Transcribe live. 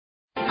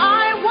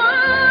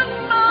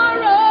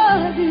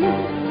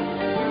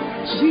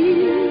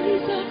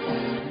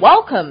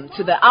Welcome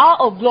to the Hour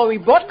of Glory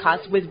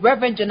broadcast with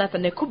Reverend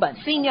Jonathan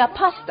Ekuban, Senior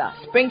Pastor,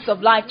 Springs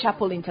of Life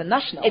Chapel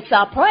International. It's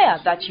our prayer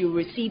that you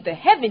receive the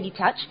heavenly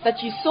touch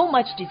that you so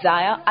much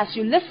desire as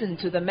you listen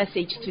to the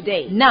message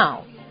today.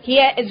 Now,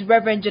 here is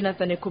Reverend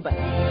Jonathan Ekuban.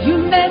 You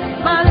make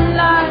my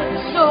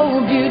life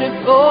so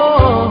beautiful.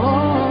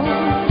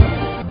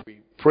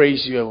 We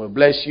praise you and we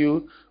bless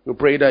you. We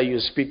pray that you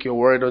speak your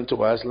word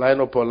unto us, line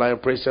upon line,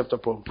 precept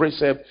upon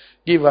precept.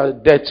 Give us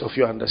depth of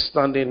your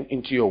understanding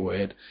into your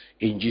word.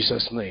 In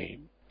Jesus'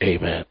 name,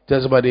 amen.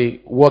 Tell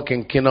somebody, walk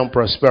in kingdom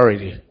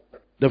prosperity.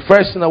 The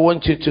first thing I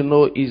want you to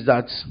know is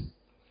that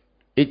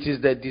it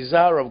is the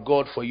desire of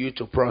God for you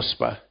to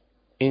prosper.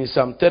 In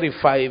Psalm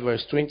 35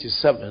 verse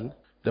 27,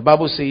 the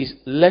Bible says,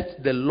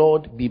 let the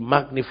Lord be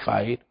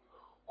magnified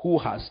who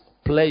has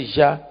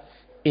pleasure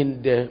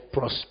in the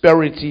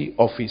prosperity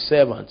of his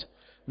servant.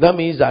 That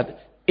means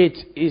that it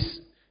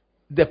is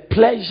the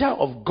pleasure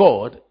of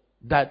God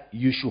that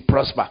you should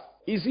prosper.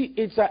 You see,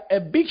 it's a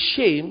big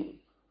shame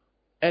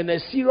and a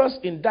serious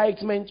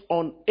indictment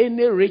on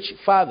any rich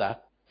father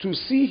to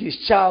see his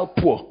child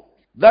poor.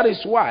 That is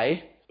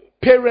why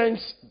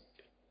parents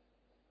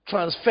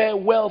transfer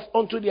wealth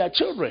onto their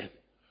children.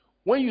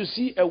 When you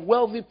see a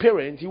wealthy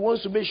parent, he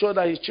wants to make sure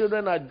that his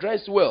children are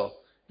dressed well,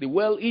 they're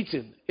well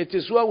eaten, it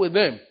is well with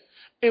them.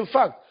 In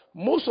fact,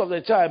 most of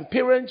the time,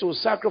 parents will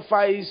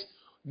sacrifice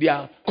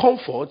their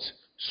comfort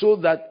so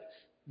that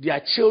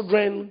their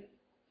children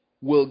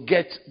will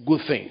get good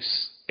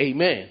things.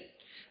 Amen.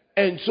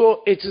 And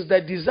so it is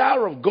the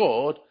desire of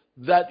God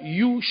that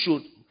you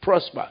should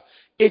prosper.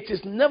 It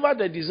is never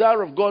the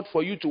desire of God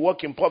for you to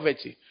walk in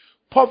poverty.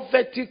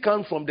 Poverty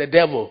comes from the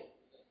devil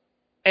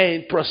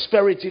and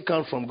prosperity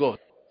comes from God.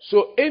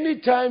 So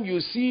anytime you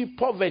see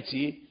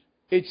poverty,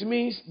 it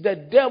means the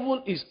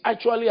devil is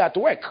actually at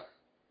work.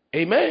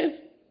 Amen.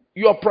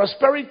 Your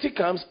prosperity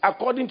comes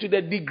according to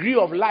the degree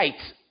of light,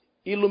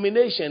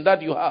 illumination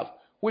that you have,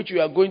 which we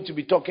are going to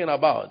be talking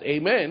about.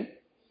 Amen.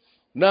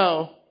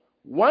 Now,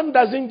 one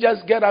doesn't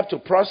just get up to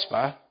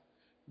prosper.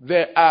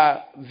 There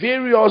are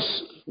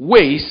various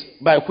ways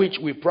by which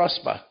we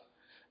prosper.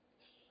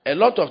 A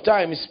lot of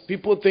times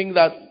people think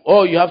that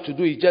all you have to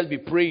do is just be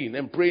praying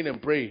and praying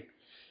and praying.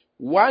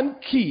 One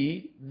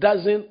key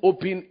doesn't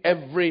open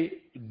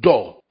every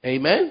door.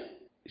 Amen.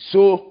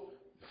 So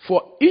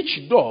for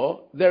each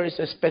door, there is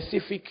a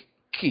specific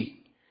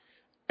key.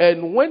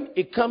 And when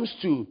it comes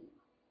to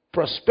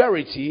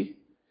prosperity,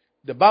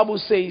 the Bible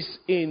says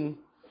in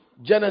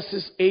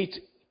Genesis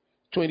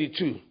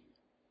 8:22,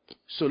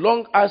 so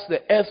long as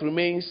the earth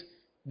remains,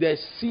 there's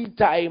seed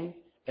time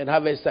and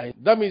harvest time.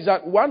 That means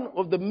that one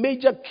of the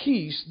major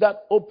keys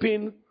that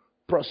open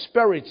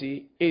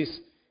prosperity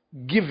is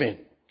giving.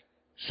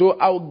 So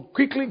I'll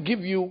quickly give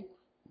you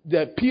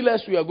the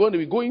pillars we are going to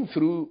be going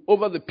through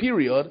over the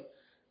period,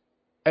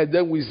 and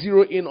then we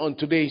zero in on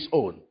today's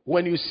own.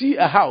 When you see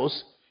a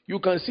house, you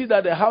can see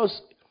that the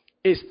house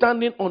is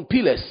standing on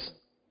pillars.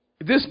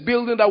 This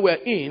building that we're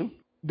in,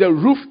 the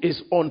roof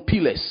is on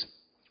pillars.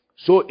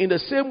 So in the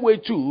same way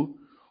too,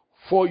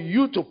 for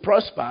you to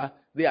prosper,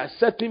 there are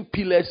certain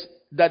pillars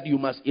that you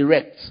must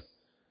erect.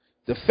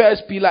 The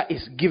first pillar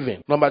is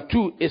giving. Number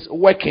 2 is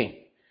working.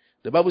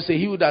 The Bible says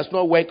he who does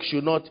not work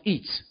should not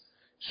eat.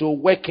 So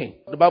working.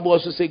 The Bible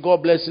also says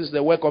God blesses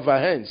the work of our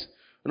hands.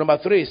 Number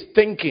 3 is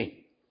thinking.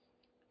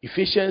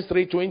 Ephesians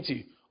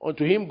 3:20.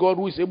 Unto him God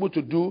who is able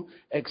to do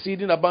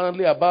exceeding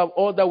abundantly above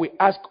all that we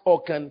ask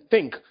or can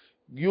think.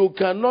 You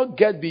cannot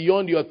get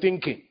beyond your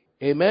thinking.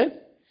 Amen.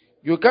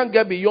 You can't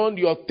get beyond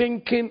your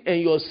thinking and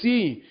your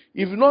seeing.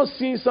 If you're not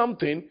seeing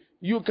something,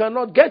 you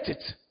cannot get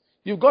it.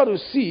 You've got to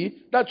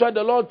see. That's why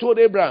the Lord told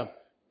Abraham.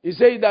 He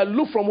said that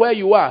look from where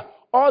you are.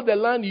 All the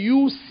land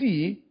you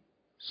see,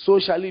 so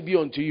shall it be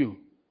unto you.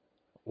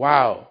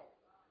 Wow.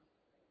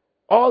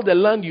 All the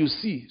land you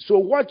see. So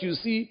what you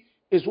see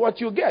is what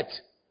you get.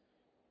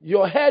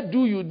 Your hair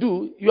you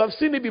do, you have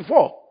seen it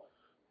before.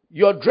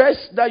 Your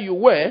dress that you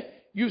wear,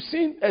 you've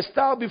seen a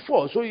style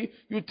before. So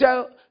you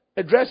tell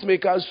a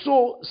dressmaker,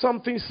 sew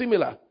something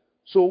similar.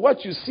 So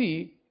what you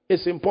see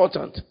is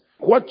important.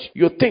 What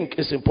you think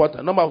is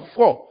important. Number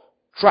 4,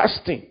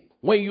 trusting.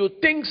 When you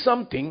think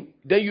something,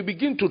 then you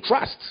begin to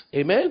trust.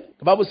 Amen.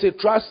 The Bible says,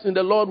 trust in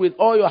the Lord with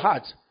all your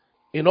heart.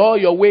 In all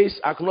your ways,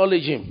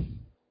 acknowledge him.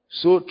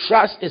 So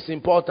trust is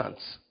important.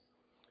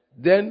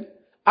 Then,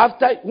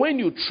 when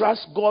you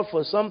trust God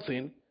for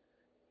something,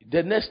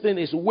 the next thing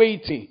is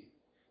waiting.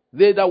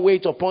 They that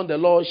wait upon the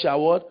Lord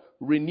shall what?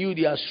 Renew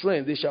their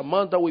strength. They shall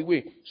mount up with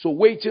wings. So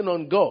waiting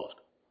on God.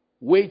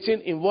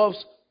 Waiting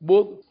involves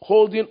both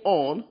holding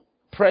on,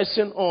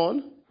 pressing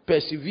on,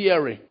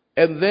 persevering.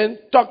 And then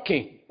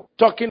talking.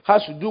 Talking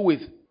has to do with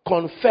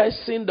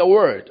confessing the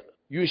word.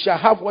 You shall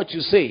have what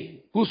you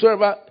say.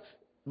 Whosoever,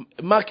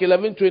 Mark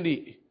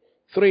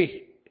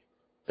 11:23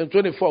 and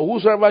 24.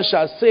 Whosoever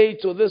shall say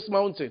to this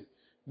mountain,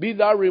 be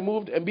thou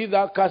removed and be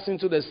thou cast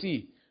into the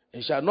sea,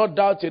 and shall not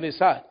doubt in his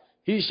heart,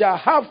 he shall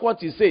have what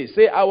he says.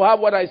 Say, I will have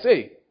what I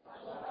say.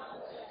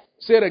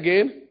 Say it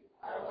again.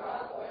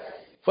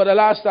 For the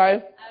last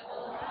time.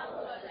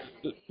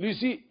 You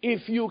see,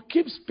 if you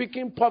keep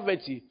speaking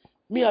poverty,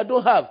 me I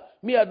don't have,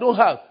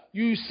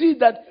 you see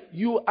that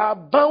you are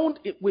bound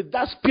with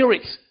that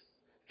spirit.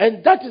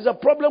 And that is a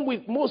problem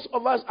with most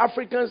of us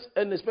Africans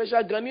and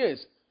especially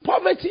Ghanaians.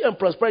 Poverty and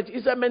prosperity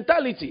is a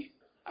mentality.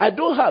 I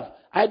don't have.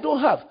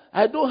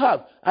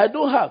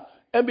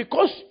 And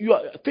because you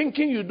are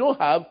thinking you don't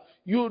have,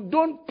 you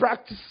don't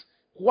practice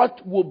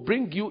what will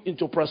bring you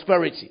into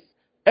prosperity.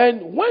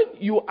 And when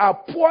you are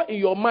poor in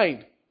your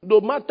mind,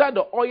 no matter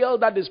the oil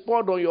that is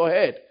poured on your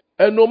head,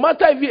 and no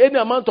matter if any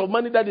amount of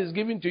money that is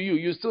given to you,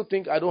 you still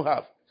think, I don't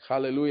have.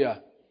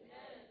 Hallelujah.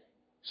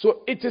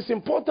 So it is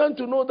important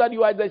to know that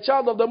you are the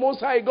child of the Most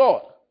High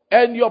God.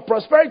 And your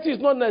prosperity is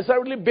not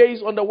necessarily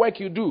based on the work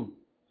you do.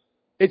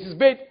 It is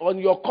based on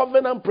your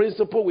covenant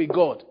principle with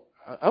God.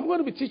 I'm going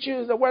to be teaching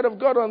you the word of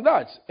God on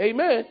that.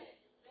 Amen.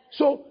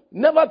 So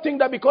never think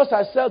that because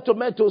I sell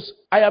tomatoes,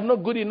 I am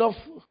not good enough.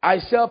 I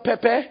sell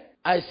pepper.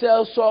 I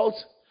sell salt.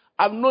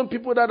 I've known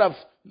people that have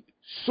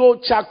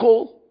sold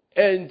charcoal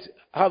and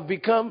have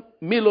become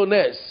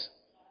millionaires.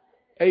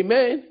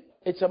 Amen.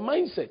 It's a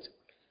mindset.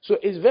 So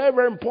it's very,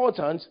 very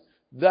important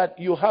that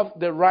you have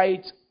the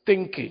right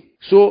thinking.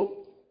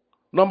 So,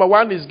 number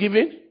one is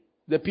giving.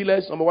 The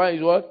pillars. Number one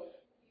is what?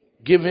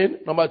 Giving.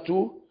 Number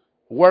two,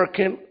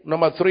 working.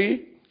 Number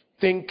three,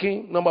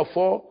 thinking. Number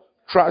four,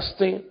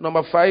 trusting.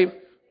 Number five,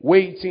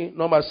 waiting.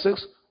 Number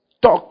six,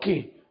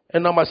 talking.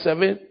 And number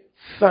seven,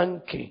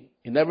 thanking.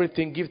 In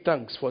everything, give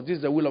thanks, for this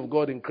is the will of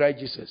God in Christ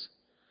Jesus.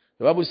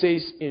 The Bible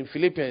says in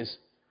Philippians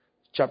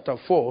chapter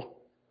 4,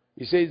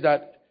 it says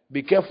that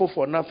be careful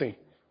for nothing,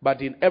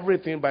 but in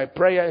everything by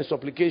prayer and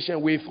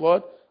supplication with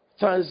what?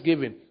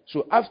 Thanksgiving.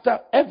 So after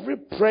every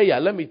prayer,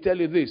 let me tell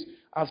you this.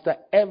 After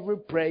every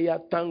prayer,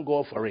 thank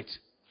God for it.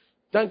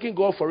 Thanking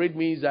God for it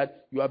means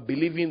that you are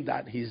believing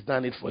that He's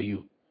done it for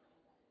you.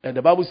 And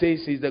the Bible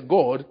says He's the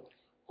God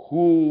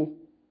who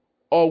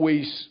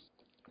always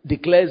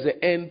declares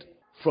the end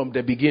from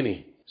the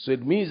beginning. So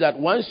it means that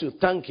once you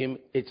thank Him,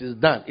 it is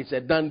done. It's a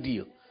done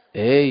deal.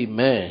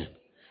 Amen.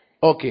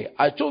 Okay,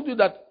 I told you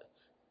that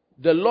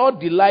the Lord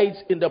delights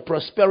in the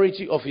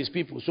prosperity of His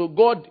people. So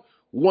God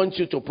wants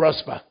you to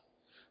prosper.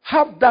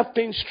 Have that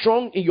thing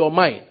strong in your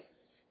mind.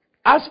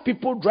 As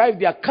people drive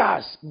their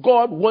cars,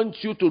 God wants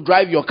you to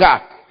drive your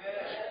car.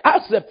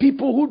 Ask the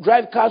people who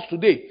drive cars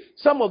today.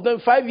 Some of them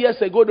 5 years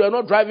ago, they were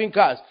not driving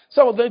cars.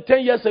 Some of them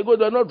 10 years ago,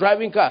 they were not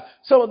driving cars.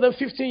 Some of them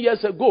 15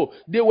 years ago,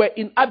 they were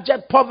in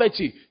abject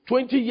poverty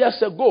 20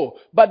 years ago.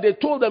 But they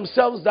told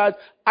themselves that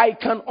I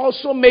can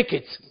also make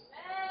it.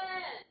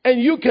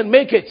 And you can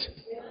make it.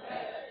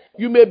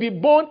 You may be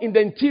born in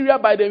the interior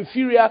by the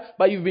inferior,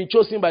 but you've been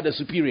chosen by the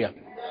superior.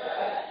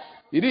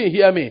 You didn't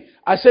hear me.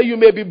 I said you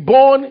may be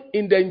born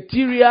in the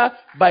interior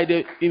by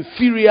the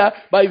inferior,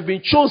 but you've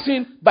been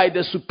chosen by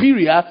the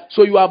superior,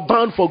 so you are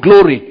bound for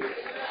glory.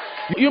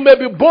 You may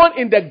be born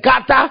in the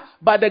gutter,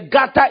 but the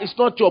gutter is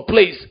not your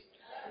place.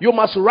 You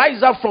must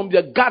rise up from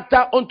the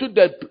gutter onto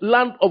the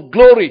land of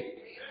glory.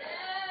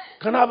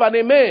 Can I have an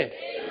amen?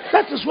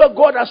 That is what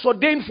God has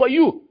ordained for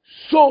you.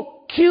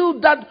 So kill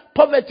that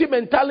poverty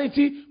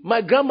mentality.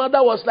 My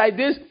grandmother was like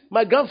this.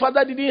 My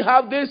grandfather didn't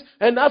have this.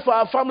 And now for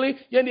our family,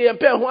 you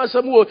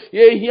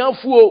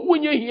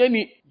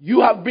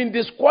have been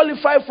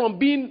disqualified from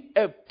being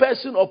a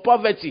person of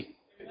poverty.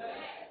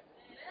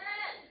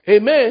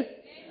 Amen.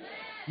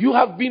 You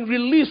have been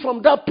released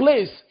from that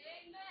place.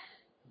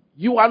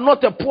 You are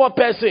not a poor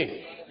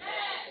person.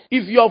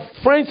 If your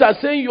friends are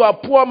saying you are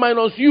poor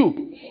minus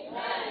you,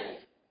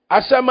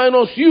 I say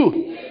minus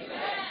you.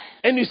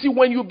 And you see,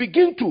 when you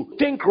begin to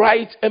think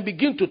right and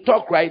begin to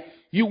talk right,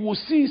 you will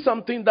see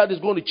something that is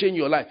going to change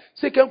your life.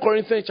 2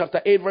 Corinthians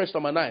chapter 8, verse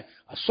number 9.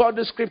 I saw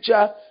this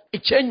scripture.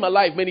 It changed my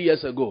life many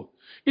years ago.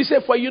 He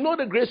said, for you know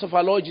the grace of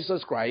our Lord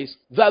Jesus Christ,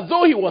 that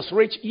though He was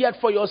rich, yet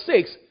for your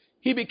sakes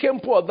He became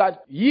poor,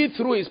 that ye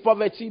through His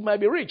poverty might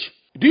be rich.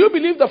 Do you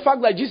believe the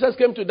fact that Jesus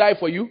came to die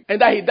for you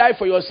and that He died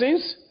for your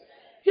sins?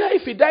 Yeah,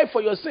 if He died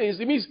for your sins,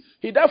 it means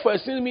He died for your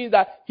sins means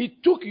that He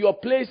took your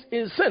place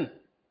in sin.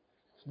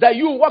 That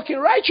you walk in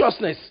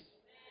righteousness.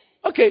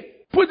 Okay,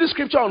 put the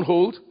scripture on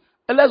hold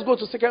and let's go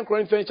to 2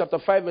 Corinthians chapter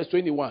 5 verse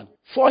 21.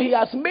 For He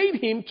has made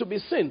Him to be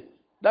sin.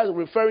 That's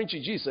referring to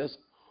Jesus,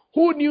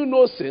 who knew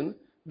no sin,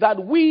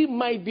 that we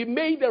might be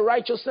made the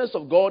righteousness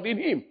of God in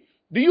Him.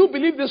 Do you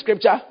believe this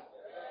scripture?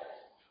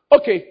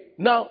 Okay,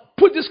 now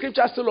put the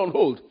scripture still on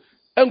hold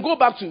and go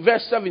back to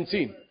verse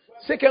 17.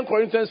 2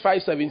 Corinthians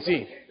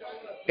 5:17.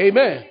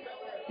 Amen.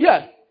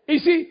 Yeah, you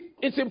see,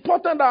 it's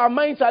important that our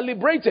minds are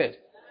liberated.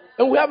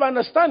 And we have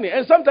understanding.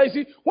 And sometimes,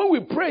 see, when we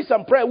pray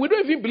some prayer, we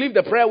don't even believe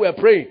the prayer we are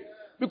praying.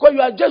 Because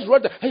you are just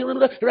right. Hey,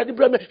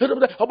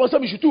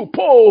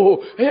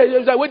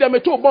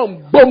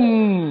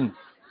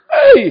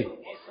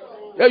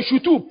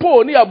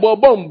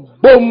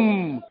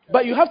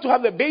 but you have to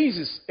have a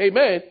basis.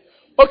 Amen.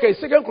 Okay,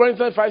 2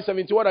 Corinthians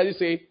 5:17. What does it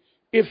say?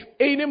 If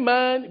any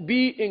man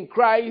be in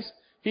Christ,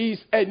 he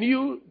is a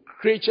new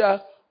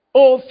creature.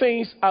 All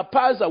things are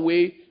passed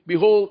away.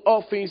 Behold,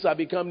 all things are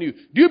become new.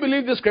 Do you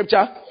believe this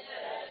scripture?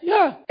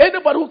 Yeah.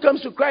 Anybody who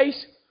comes to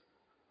Christ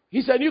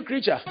He's a new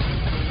creature.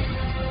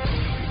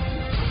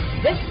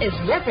 This is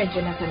Reverend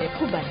Jonathan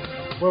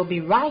Ekuban. We'll be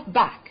right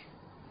back.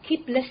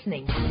 Keep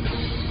listening.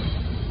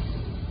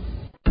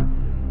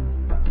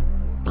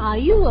 Are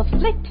you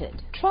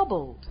afflicted,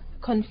 troubled,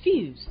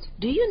 confused?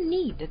 Do you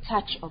need the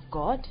touch of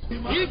God?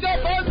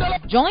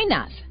 Join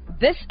us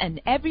this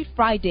and every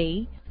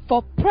Friday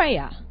for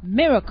prayer,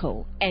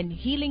 miracle, and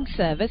healing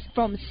service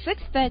from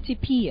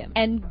 6:30 p.m.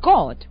 and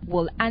God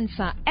will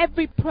answer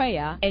every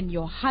prayer and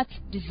your heart's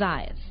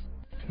desires.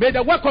 May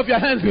the work of your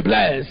hands be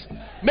blessed.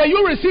 May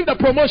you receive the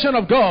promotion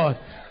of God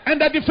and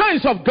the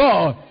defense of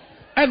God.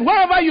 And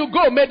wherever you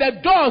go, may the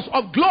doors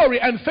of glory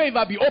and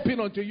favor be open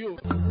unto you.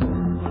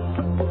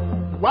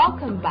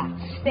 Welcome back.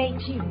 Stay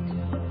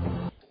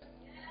tuned.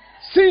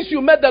 Since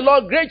you met the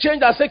Lord, great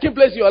change has taken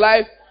place in your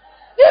life.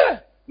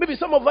 Yeah. Maybe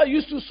some of us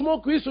used to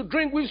smoke, we used to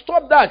drink, we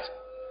stopped that.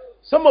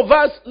 Some of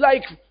us,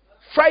 like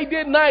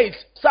Friday night,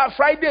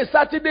 Friday,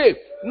 Saturday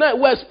night,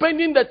 we're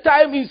spending the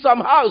time in some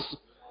house,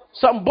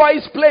 some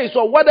boy's place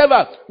or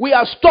whatever. We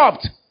have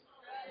stopped.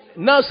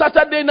 Now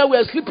Saturday night,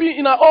 we're sleeping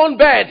in our own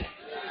bed.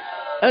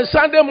 And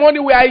Sunday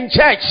morning, we are in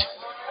church.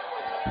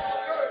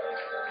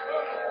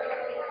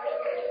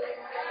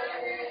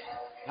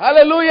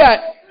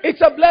 Hallelujah. It's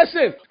a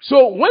blessing.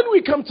 So when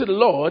we come to the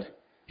Lord,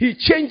 He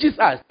changes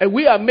us and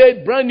we are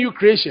made brand new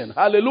creation.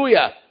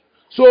 Hallelujah.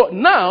 So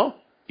now,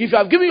 if you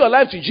have given your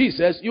life to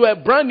Jesus, you are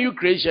a brand new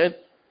creation.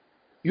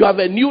 You have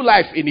a new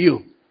life in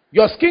you.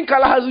 Your skin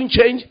color hasn't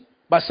changed,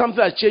 but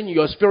something has changed in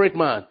your spirit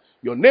man.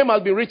 Your name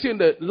has been written in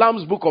the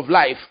Lamb's book of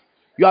life.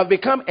 You have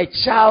become a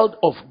child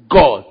of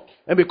God.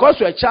 And because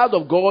you're a child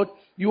of God,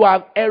 you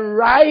have a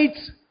right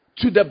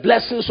to the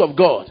blessings of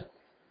God.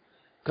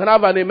 Can I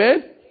have an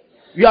amen?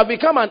 You have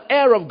become an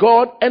heir of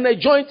God and a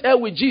joint heir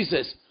with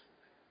Jesus.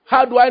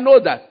 How do I know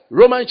that?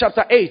 Romans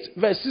chapter 8,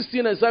 verse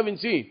 16 and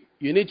 17.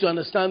 You need to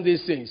understand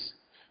these things.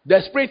 The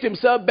Spirit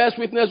Himself bears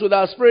witness with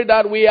our spirit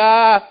that we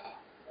are.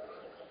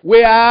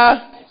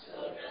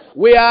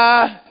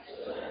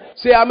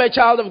 Say, I'm a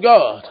child of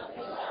God.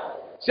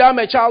 Say, I'm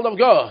a child of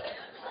God.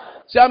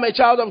 Say, I'm a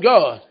child of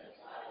God.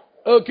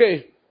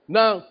 Okay.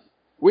 Now,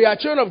 we are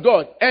children of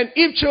God. And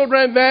if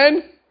children,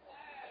 then,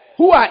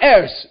 who are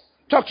heirs?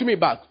 Talk to me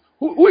back.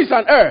 Who is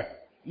an heir?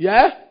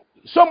 Yeah?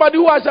 Somebody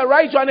who has a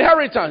right to an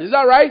inheritance. Is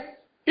that right?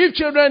 If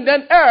children,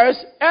 then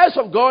heirs, heirs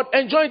of God,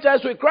 and joint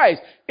heirs with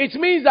Christ. It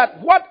means that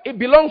what it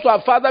belongs to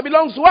our Father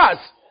belongs to us.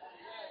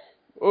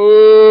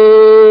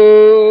 Oh.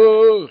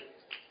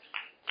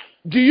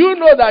 Do you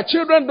know that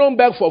children don't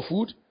beg for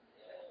food?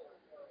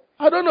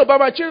 I don't know, but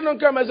my children don't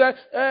come and say,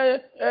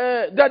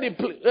 Daddy,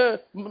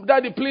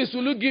 please,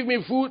 will you give me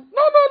food?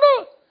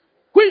 No.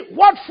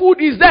 What food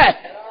is there?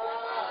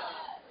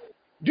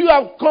 Do you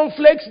have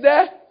cornflakes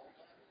there?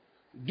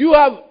 Do you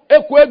have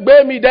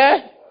ekwe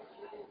there?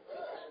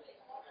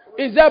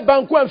 Is there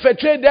banku and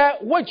fetre there?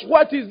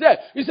 What is there?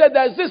 He said,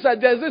 there's this and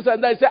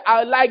that. He said,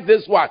 I like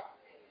this one.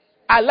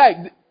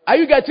 Are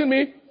you getting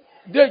me?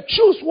 They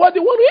choose what they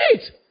want to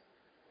eat.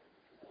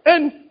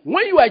 And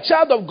when you are a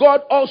child of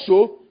God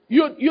also,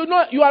 you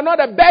are not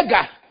a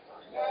beggar.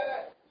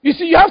 You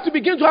see, you have to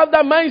begin to have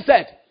that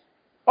mindset.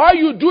 All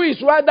you do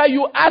is rather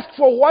you ask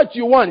for what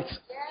you want.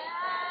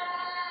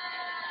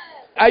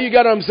 Are you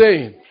get what I'm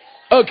saying?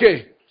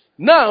 Okay.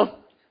 Now,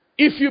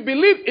 if you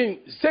believe in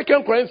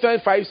 2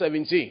 Corinthians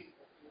 5:17,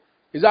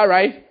 is that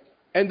right?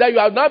 And that you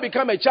have now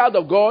become a child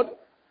of God,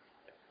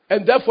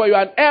 and therefore you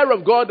are an heir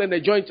of God and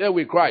a joint heir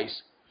with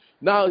Christ.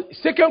 Now,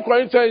 2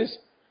 Corinthians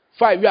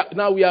 5,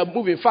 we are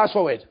moving fast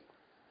forward.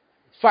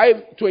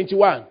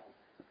 5:21.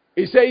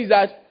 It says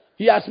that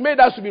He has made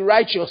us to be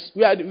righteous.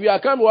 We are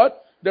come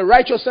what? The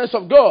righteousness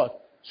of God.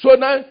 So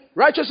now,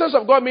 righteousness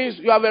of God means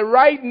you have a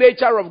right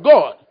nature of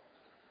God.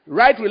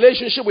 Right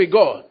relationship with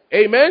God.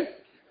 Amen?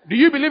 Do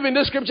you believe in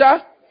this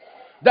scripture?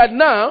 That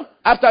now,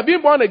 after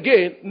being born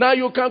again, now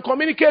you can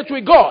communicate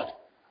with God.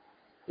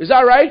 Is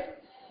that right?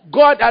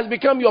 God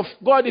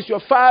is your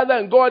father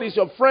and God is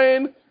your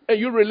friend and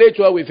you relate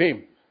well with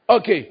Him.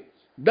 Okay.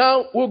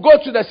 Now, we'll go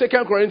to the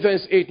 2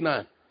 Corinthians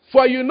 8:9.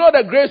 For you know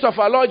the grace of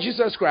our Lord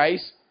Jesus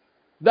Christ,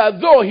 that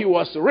though He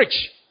was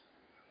rich,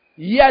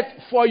 yet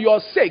for your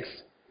sakes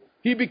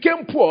He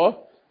became poor,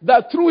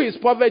 that through His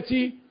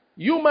poverty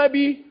you might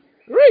be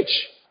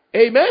rich.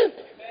 Amen?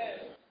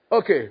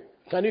 Okay.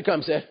 Can you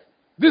come, sir?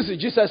 This is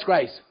Jesus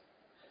Christ.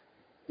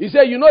 He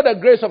said, you know the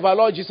grace of our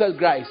Lord Jesus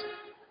Christ,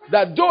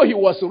 that though He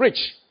was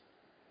rich,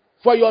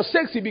 for your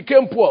sakes He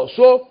became poor.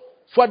 So,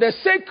 for the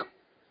sake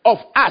of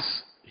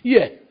us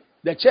here,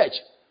 the church,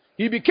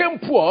 He became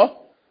poor,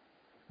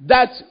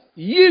 that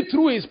ye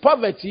through His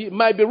poverty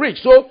might be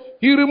rich. So,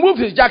 He removed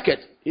His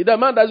jacket. The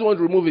man doesn't want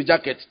to remove his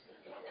jacket.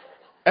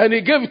 And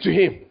He gave it to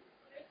him.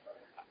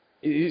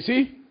 You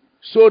see?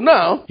 So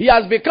now, He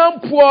has become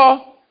poor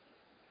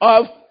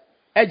of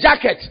a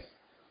jacket.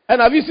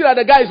 And have you seen that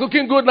the guy is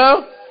looking good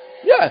now?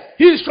 Yeah,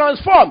 he is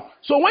transformed.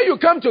 So when you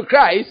come to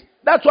Christ,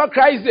 that's what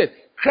Christ did.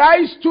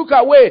 Christ took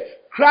away.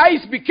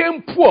 Christ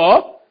became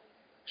poor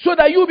so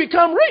that you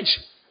become rich.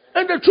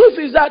 And the truth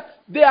is that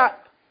there are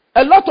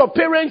a lot of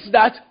parents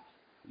that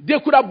They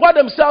could have bought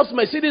themselves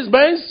Mercedes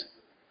Benz.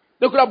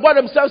 They could have bought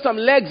themselves some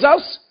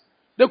Lexus.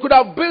 They could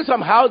have built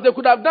some house. They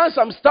could have done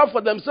some stuff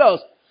for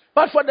themselves.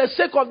 But for the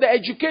sake of the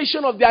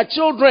education of their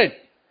children,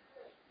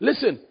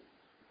 listen,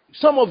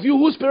 some of you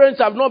whose parents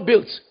have not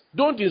built,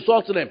 don't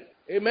insult them.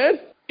 Amen?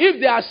 If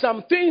there are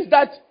some things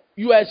that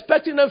you are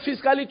expecting them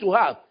physically to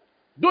have,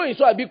 don't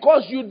insult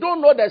because you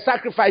don't know the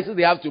sacrifices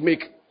they have to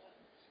make.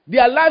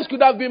 Their lives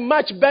could have been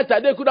much better.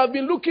 They could have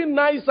been looking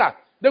nicer.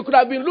 They could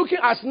have been looking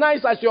as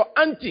nice as your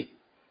auntie.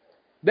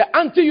 The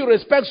auntie you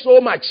respect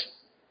so much.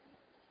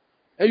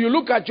 And you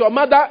look at your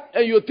mother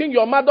and you think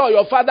your mother or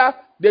your father,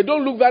 they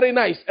don't look very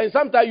nice. And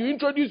sometimes you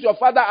introduce your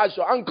father as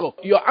your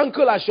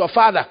uncle as your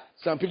father.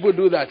 Some people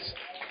do that.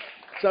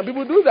 Some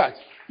people do that.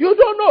 You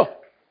don't know.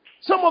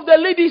 Some of the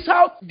ladies,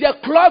 how their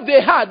cloth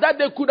they had that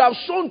they could have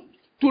sewn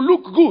to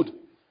look good,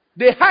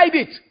 they hide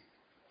it.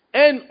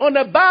 And on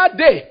a bad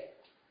day,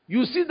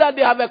 you see that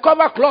they have a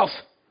cover cloth.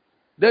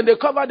 Then they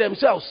cover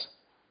themselves.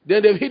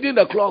 Then they've hidden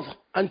the cloth.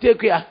 And take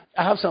care.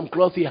 I have some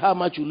cloth here. How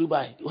much will you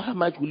buy? How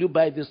much will you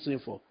buy this thing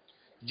for?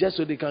 Just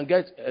so they can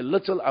get a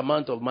little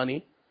amount of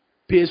money,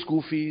 pay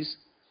school fees,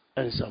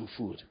 and some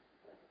food.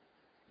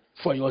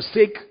 For your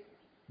sake,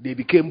 they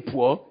became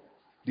poor.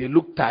 They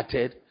look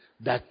tattered.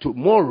 That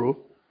tomorrow,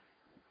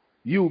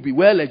 you will be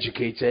well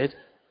educated,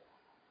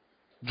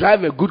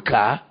 drive a good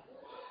car,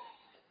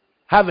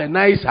 have a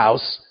nice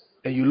house,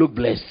 and you look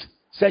blessed.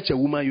 Such a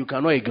woman you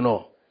cannot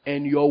ignore.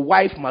 And your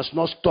wife must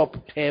not stop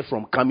her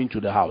from coming to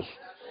the house.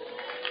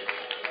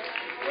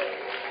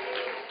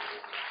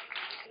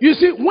 You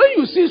see, when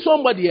you see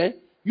somebody,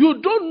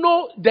 you don't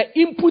know the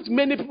input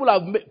many people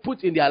have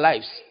put in their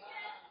lives.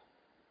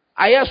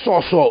 At a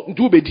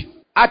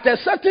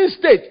certain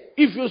stage,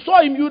 if you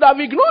saw him, you would have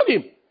ignored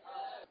him.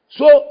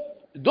 So,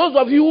 those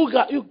of you who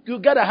you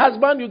get a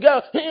husband,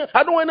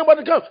 I don't want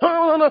anybody to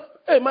come.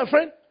 Hey, my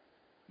friend,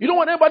 you don't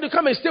want anybody to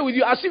come and stay with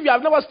you as if you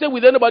have never stayed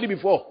with anybody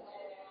before.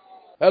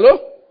 Hello?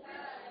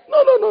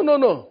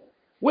 No.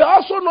 We're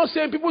also not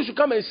saying people should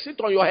come and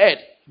sit on your head.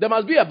 There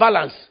must be a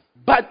balance.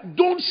 But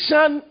don't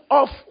shun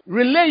off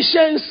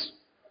relations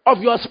of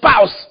your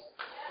spouse.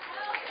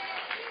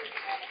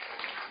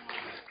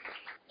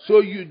 So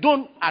you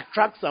don't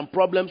attract some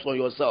problems on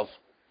yourself.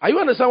 Are you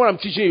understand what I'm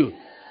teaching you?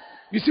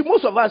 You see,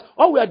 most of us,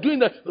 all we are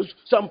doing,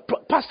 some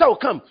pastor will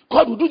come.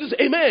 God will do this.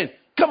 Amen.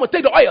 Come and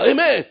take the oil.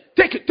 Amen.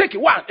 Take it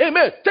 1.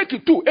 Amen. Take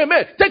it 2.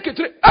 Amen. Take it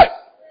 3. Hey!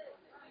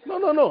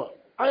 No.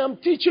 I am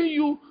teaching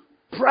you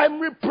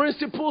primary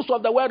principles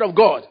of the word of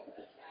God.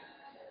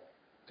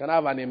 Can I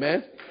have an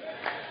amen?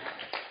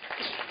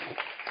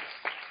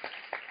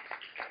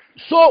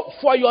 So,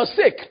 for your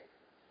sake,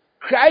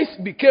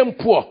 Christ became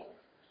poor.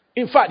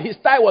 In fact, his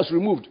tie was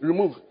removed.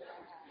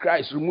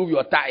 Christ, remove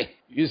your tie.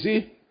 You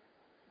see?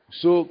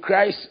 So,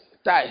 Christ's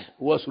tie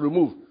was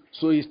removed.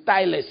 So, he's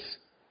tieless.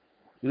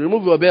 You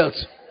remove your belt.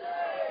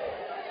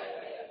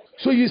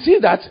 So, you see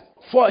that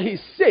for his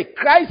sake,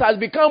 Christ has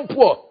become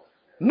poor.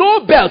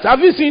 No belt. Have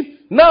you seen?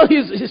 Now,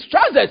 his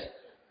trousers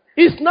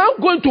is now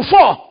going to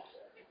fall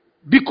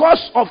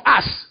because of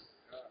us.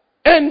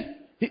 And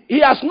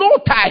he has no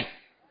tie.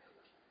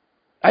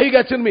 Are you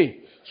getting me?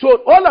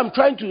 So all I'm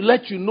trying to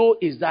let you know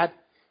is that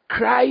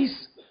Christ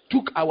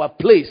took our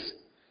place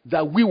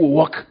that we will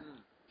walk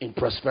in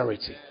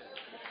prosperity.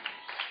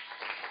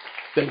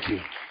 Thank you.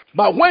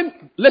 But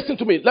listen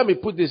to me, let me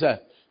put this.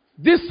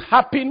 This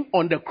happened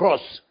on the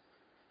cross.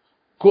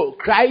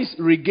 Christ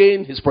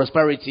regained his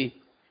prosperity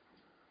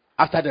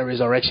after the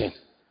resurrection.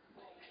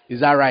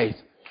 Is that right?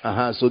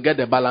 So get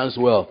the balance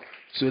well.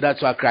 So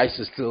that's why Christ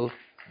is still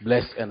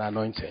blessed and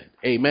anointed.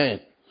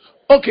 Amen.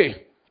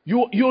 Okay.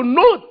 You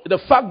know the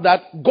fact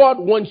that God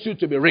wants you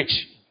to be rich.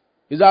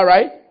 Is that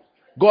right?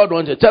 God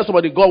wants you. Tell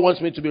somebody, God wants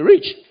me to be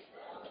rich.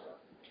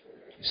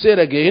 Say it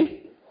again.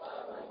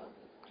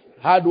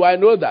 How do I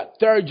know that?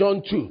 3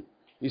 John 2.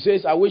 He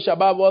says, I wish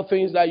above all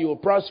things that you will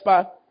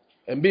prosper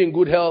and be in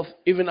good health,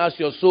 even as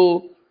your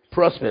soul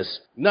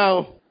prospers.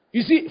 Now,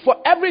 you see, for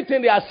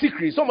everything there are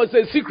secrets. Someone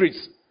says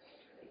secrets.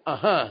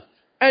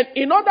 And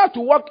in order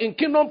to walk in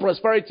kingdom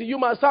prosperity, you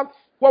must have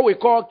what we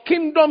call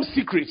kingdom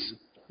secrets.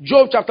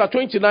 Job chapter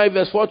 29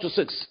 verse 4 to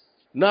 6.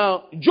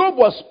 Now, Job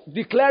was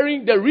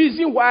declaring the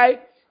reason why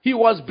he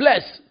was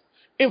blessed.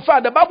 In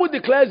fact, the Bible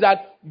declares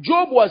that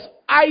Job was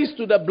eyes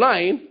to the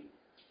blind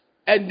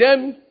and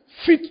then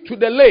feet to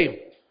the lame.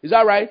 Is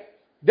that right?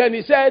 Then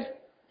he said,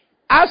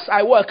 as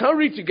I was, can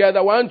we read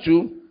together? 1,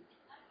 2.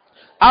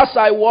 As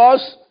I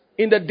was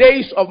in the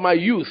days of my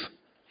youth,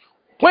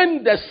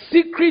 when the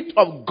secret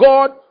of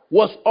God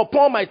was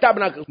upon my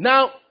tabernacle.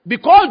 Now,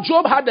 because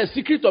Job had the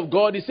secret of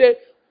God, he said,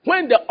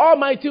 when the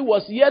Almighty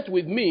was yet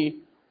with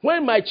me,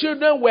 when my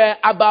children were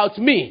about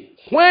me,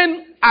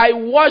 when I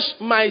washed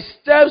my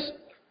steps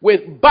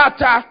with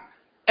butter,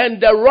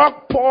 and the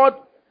rock poured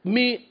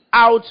me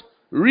out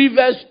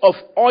rivers of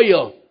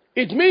oil.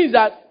 It means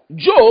that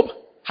Job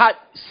had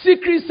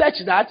secrets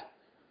such that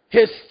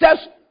his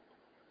steps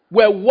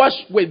were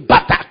washed with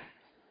butter,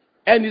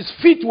 and his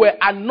feet were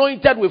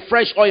anointed with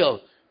fresh oil.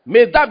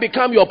 May that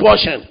become your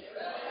portion.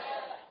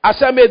 I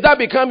said, may that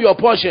become your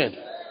portion.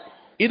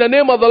 In the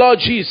name of the Lord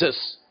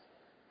Jesus.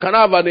 Can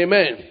I have an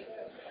amen?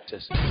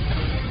 This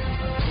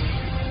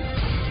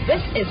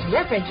is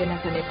Reverend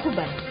Jonathan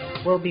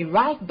Ekuban. We'll be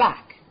right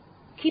back.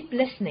 Keep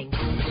listening.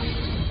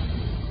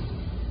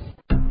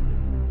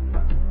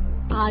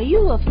 Are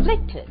you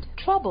afflicted,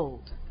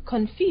 troubled,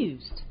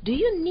 confused? Do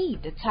you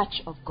need the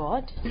touch of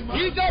God?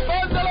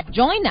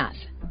 Join us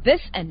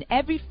this and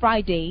every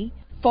Friday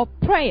for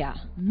prayer,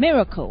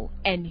 miracle,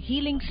 and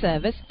healing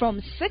service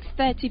from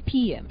 6:30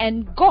 p.m.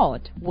 and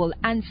God will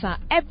answer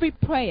every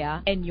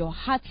prayer and your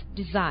heart's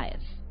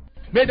desires.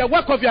 May the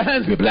work of your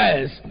hands be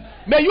blessed.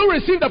 May you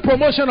receive the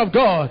promotion of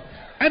God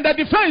and the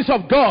defense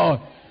of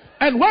God.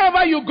 And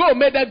wherever you go,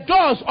 may the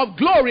doors of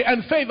glory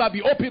and favor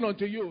be open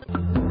unto you.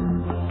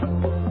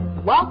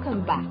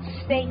 Welcome back.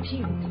 Stay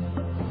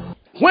tuned.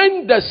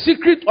 When the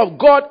secret of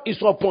God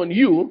is upon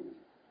you,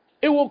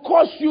 it will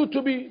cause you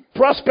to be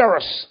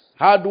prosperous.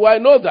 How do I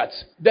know that?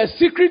 The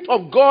secret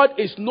of God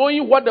is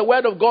knowing what the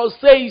word of God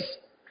says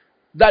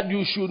that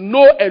you should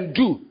know and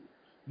do.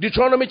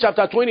 Deuteronomy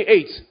chapter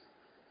 28,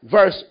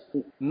 verse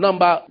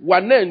number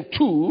 1 and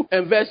 2,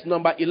 and verse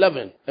number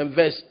 11, and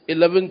verse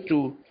 11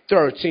 to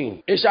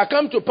 13. It shall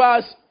come to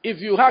pass, if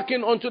you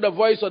hearken unto the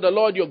voice of the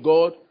Lord your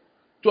God,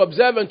 to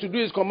observe and to do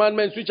his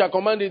commandments which are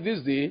commanded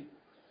this day,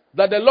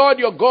 that the Lord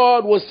your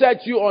God will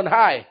set you on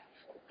high.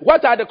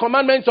 What are the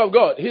commandments of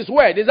God? His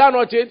word. Is that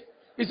not it?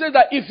 He says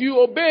that if you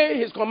obey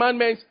his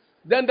commandments,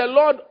 then the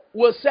Lord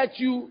will set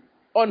you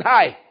on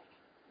high.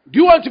 Do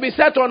you want to be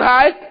set on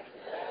high?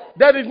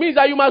 Then it means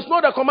that you must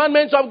know the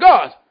commandments of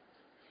God.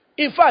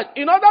 In fact,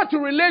 in order to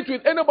relate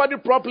with anybody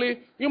properly,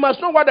 you must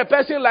know what the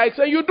person likes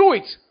and you do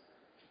it.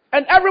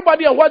 And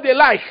everybody and what they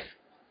like.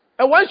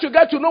 And once you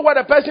get to know what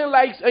the person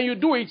likes and you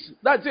do it,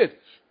 that's it.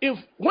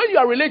 When you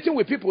are relating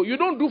with people, you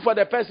don't do for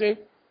the person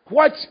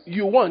what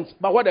you want,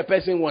 but what the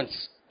person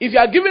wants. If you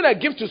are giving a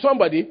gift to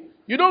somebody,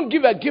 you don't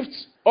give a gift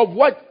of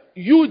what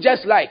you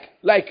just like.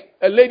 Like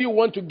a lady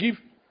want to give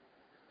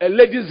a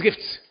lady's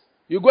gift.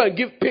 You go and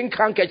give pink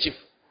handkerchief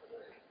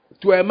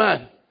to a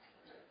man.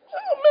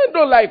 Men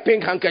don't like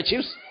pink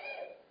handkerchiefs.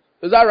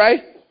 Is that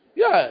right?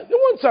 Yeah, they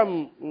want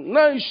some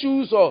nice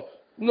shoes or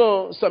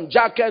some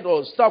jacket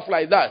or stuff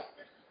like that.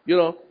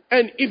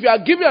 And if you are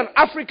giving an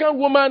African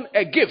woman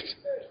a gift,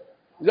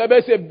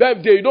 they say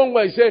birthday, you don't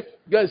want to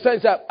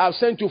say, I've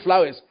sent you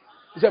flowers.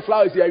 You say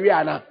flowers here,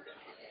 Rihanna.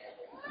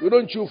 You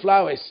don't chew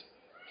flowers.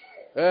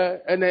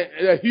 And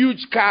a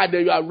huge card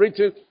that you have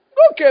written.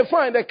 Okay,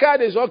 fine, the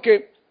card is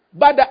okay.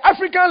 But the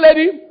African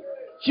lady,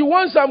 she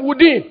wants some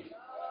woodin.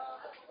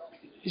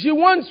 She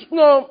wants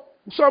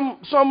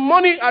some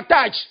money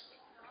attached.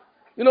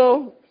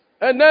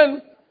 And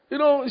then,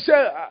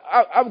 say,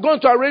 I've gone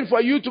to arrange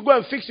for you to go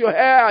and fix your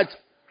hair at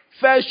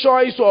First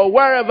Choice or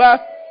wherever,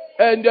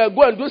 and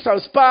go and do some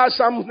spa,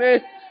 something,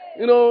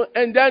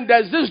 and then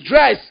there's this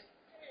dress.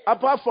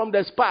 Apart from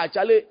the spa,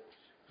 Charlie,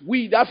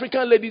 we, the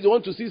African ladies,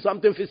 want to see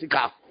something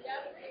physical.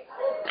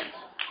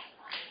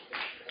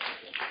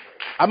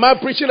 Am I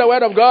preaching the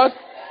word of God?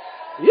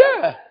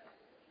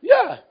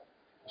 Yeah.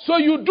 So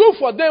you do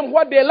for them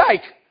what they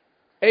like.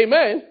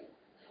 Amen.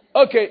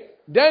 Okay,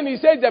 then he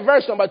says the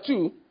verse number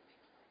 2.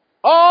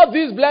 All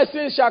these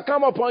blessings shall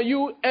come upon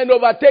you and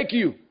overtake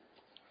you,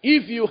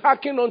 if you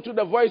hearken unto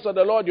the voice of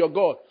the Lord your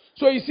God.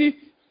 So you see,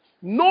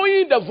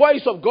 knowing the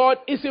voice of God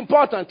is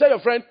important. Tell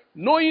your friend,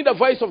 knowing the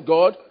voice of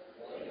God,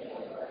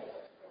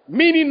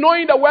 meaning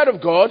knowing the word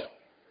of God,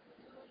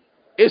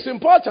 is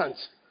important.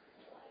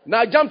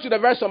 Now jump to the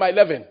verse number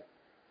 11.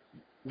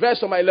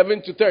 Verse number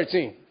 11 to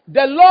 13.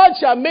 The Lord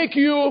shall make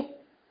you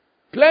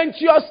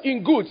plenteous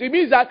in goods. It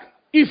means that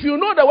if you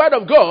know the word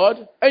of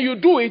God and you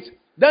do it,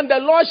 then the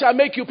Lord shall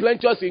make you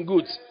plenteous in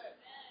goods.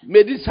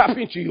 May this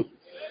happen to you.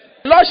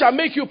 The Lord shall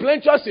make you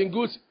plenteous in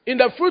goods, in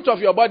the fruit of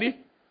your body,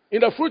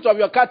 in the fruit of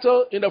your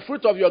cattle, in the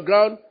fruit of your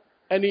ground,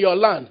 and in your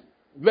land.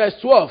 Verse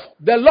 12.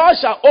 The Lord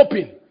shall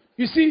open.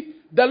 You see,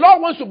 the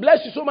Lord wants to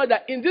bless you so much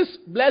that in these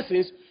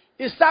blessings,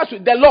 it starts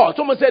with the Lord.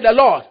 Someone say the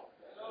Lord.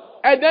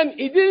 And then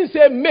it didn't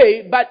say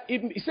may, but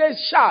it says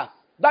shall.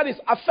 That is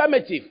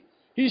affirmative.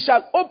 He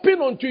shall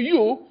open unto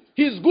you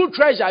his good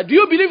treasure. Do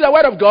you believe the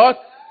word of God?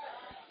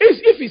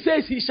 If he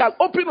says he shall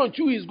open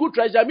unto you his good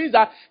treasure, it means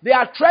that there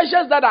are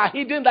treasures that are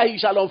hidden that he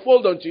shall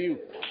unfold unto you.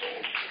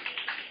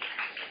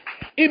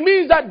 It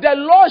means that the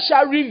Lord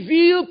shall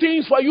reveal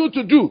things for you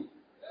to do.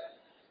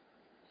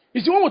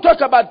 You see, when we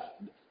talk about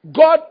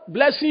God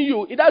blessing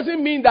you, it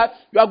doesn't mean that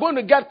you are going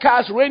to get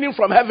cars raining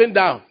from heaven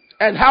down,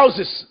 and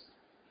houses,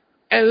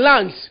 and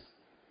lands.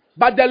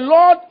 But the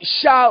Lord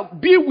shall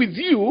be with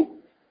you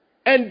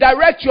and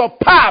direct your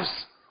paths.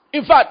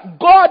 In fact,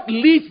 God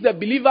leads the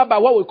believer by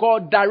what we call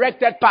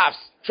directed paths.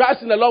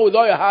 Trust in the Lord with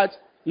all your heart,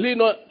 lean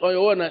not on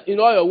your own, in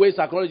all your ways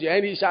acknowledge him,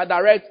 and he shall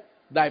direct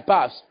thy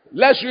paths.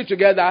 Let's read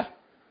together.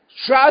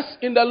 Trust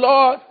in the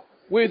Lord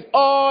with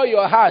all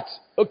your heart.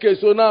 Okay,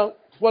 so now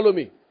follow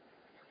me.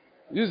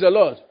 This is the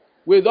Lord.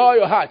 With all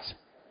your heart.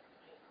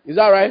 Is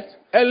that right?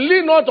 And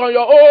lean not on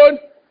your own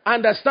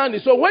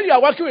understanding. So when you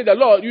are working with the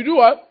Lord, you do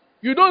what?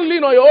 You don't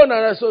lean on your own,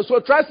 so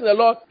trust in the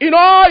Lord. In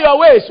all your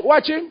ways,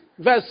 watch him.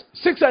 Verse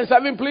 6 and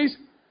 7, please.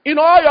 In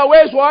all your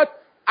ways, what?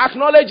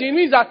 Acknowledge him. It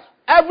means that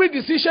every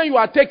decision you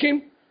are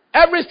taking,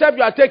 every step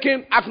you are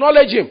taking,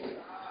 acknowledge him.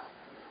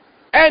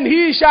 And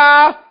he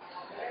shall.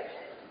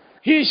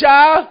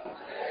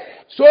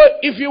 So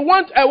if you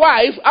want a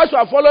wife, as you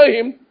are following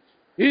him,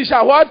 he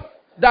shall what?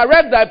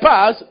 Direct thy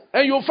paths,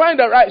 and you'll find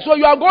the right. So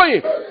you are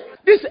going.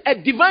 This is a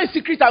divine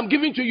secret I'm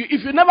giving to you.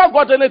 If you never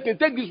got anything,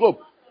 take this home.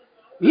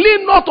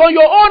 Lean not on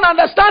your own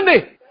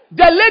understanding.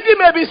 The lady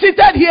may be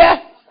seated here,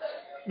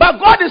 but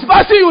God is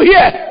passing you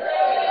here.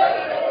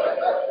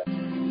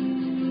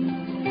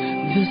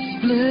 The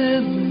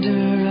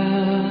splendor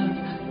of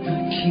the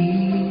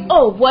King.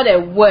 Oh, what a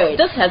word.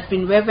 This has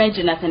been Reverend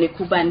Jonathan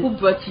Ekuban who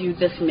brought you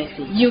this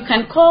message. You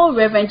can call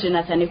Reverend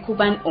Jonathan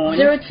Ekuban on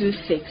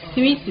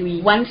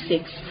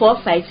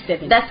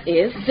 026-3316-457. That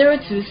is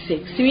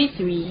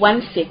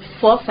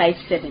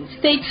 026-3316-457.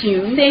 Stay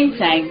tuned, same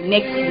time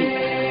next week.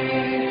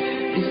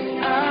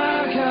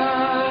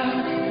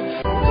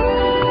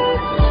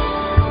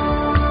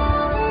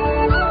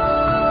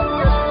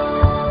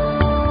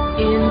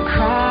 In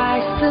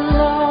Christ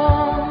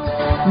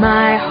alone,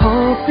 my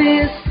hope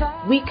is.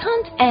 We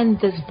can't end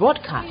this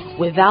broadcast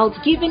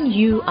without giving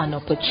you an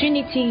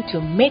opportunity to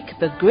make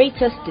the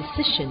greatest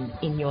decision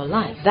in your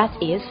life. That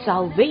is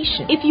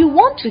salvation. If you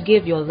want to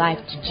give your life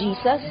to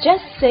Jesus,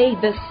 just say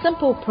this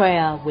simple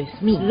prayer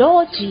with me.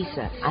 Lord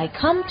Jesus, I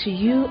come to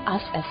you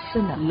as a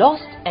sinner,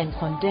 lost and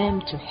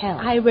condemned to hell.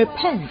 I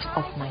repent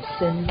of my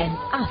sin and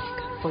ask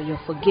for your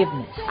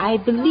forgiveness. I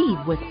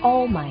believe with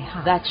all my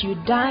heart that you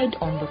died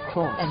on the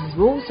cross and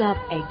rose up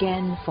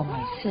again for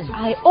my sin.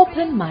 I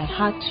open my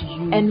heart to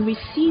you and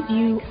receive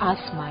you as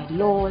my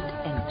Lord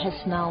and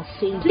personal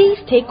Savior. Please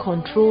take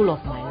control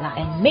of my life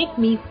and make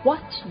me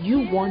what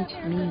you want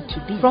me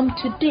to be. From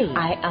today,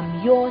 I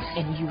am yours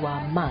and you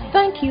are mine.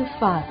 Thank you,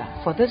 Father,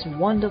 for this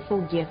wonderful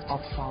gift of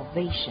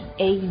salvation.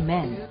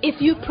 Amen. If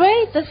you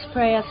pray this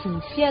prayer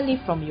sincerely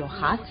from your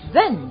heart,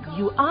 then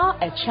you are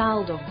a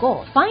child of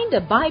God. Find a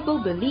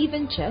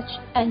Bible-believing church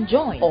and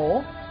join,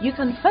 or you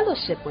can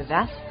fellowship with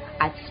us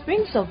at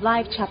Springs of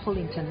Life Chapel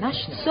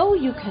International, so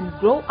you can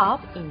grow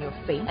up in your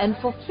faith and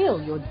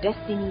fulfill your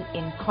destiny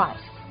in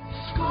Christ.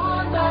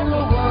 Scorned by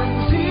the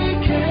ones he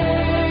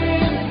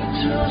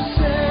came to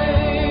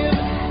save,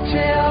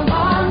 till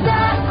on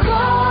that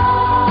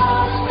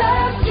cross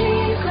that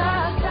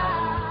Jesus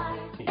died.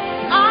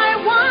 I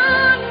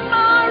want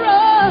my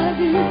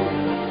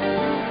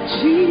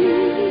refuge,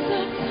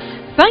 Jesus.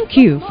 Thank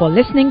you for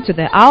listening to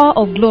the Hour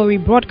of Glory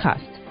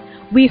broadcast.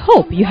 We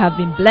hope you have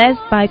been blessed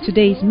by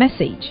today's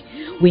message.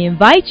 We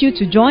invite you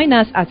to join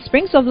us at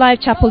Springs of Life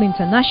Chapel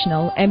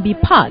International and be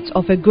part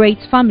of a great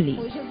family.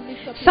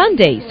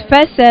 Sundays,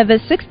 first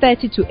service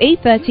 6:30 to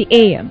 8:30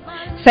 a.m.,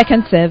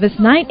 second service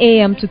 9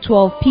 a.m. to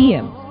 12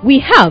 p.m. We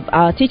have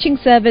our teaching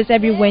service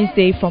every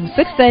Wednesday from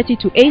 6:30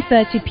 to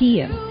 8:30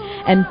 p.m.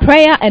 and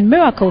prayer and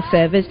miracle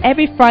service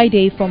every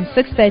Friday from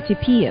 6:30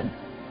 p.m.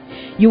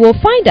 You will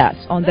find us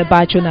on the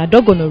Bachona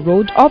Dogono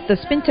Road off the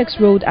Spintex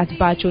Road at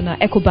Bachona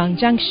Ecobank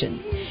Junction.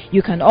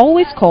 You can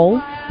always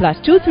call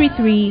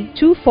 +233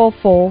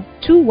 244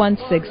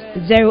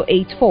 216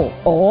 084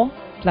 or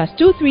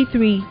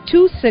 +233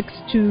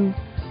 262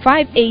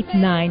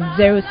 589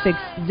 060.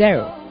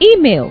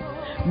 Email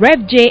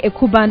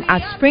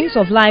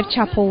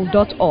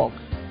revjekuban@springsoflifechapel.org.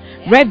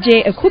 Rev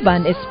J.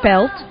 Ekuban is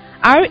spelled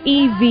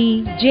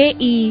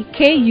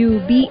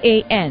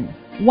REVJEKUBAN,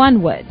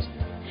 one word.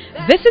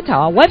 Visit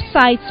our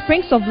website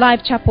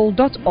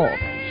springsoflifechapel.org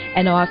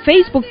and our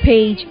Facebook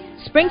page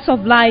Springs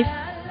of Life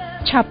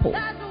Chapel.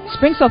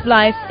 Springs of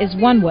Life is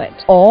one word,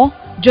 or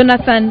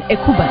Jonathan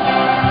Ekuban.